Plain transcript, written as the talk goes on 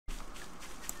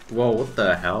Whoa, what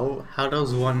the hell? How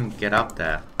does one get up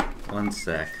there? One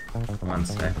sec,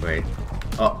 wait.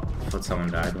 Oh, I thought someone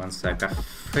died, one sec. I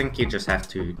think you just have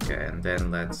to, okay, and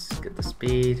then let's get the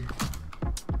speed.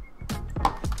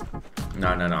 No,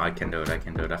 I can do it, I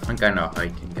think I know how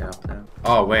you can get up there.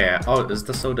 Oh, wait, oh, is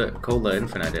the soda cola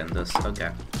infinite in this?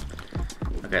 Okay.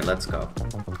 Okay, let's go.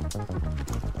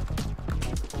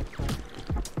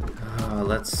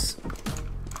 Let's...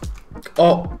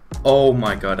 Oh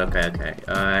my god, okay.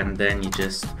 And then you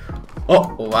just...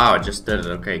 Oh, wow, I just did it.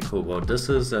 Okay, cool. Well, this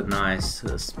is a nice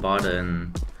spot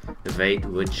in Evade,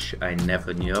 which I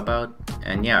never knew about.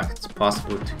 And yeah, it's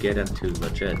possible to get into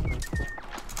legit.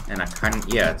 And I can't...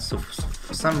 Yeah, so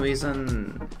for some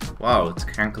reason... Wow, it's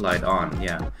Can Glide on,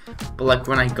 yeah. But like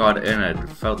when I got in it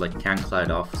felt like Can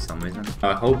Glide off for some reason.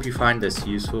 I hope you find this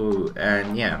useful,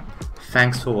 and yeah.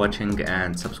 Thanks for watching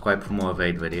and subscribe for more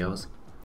Evade videos.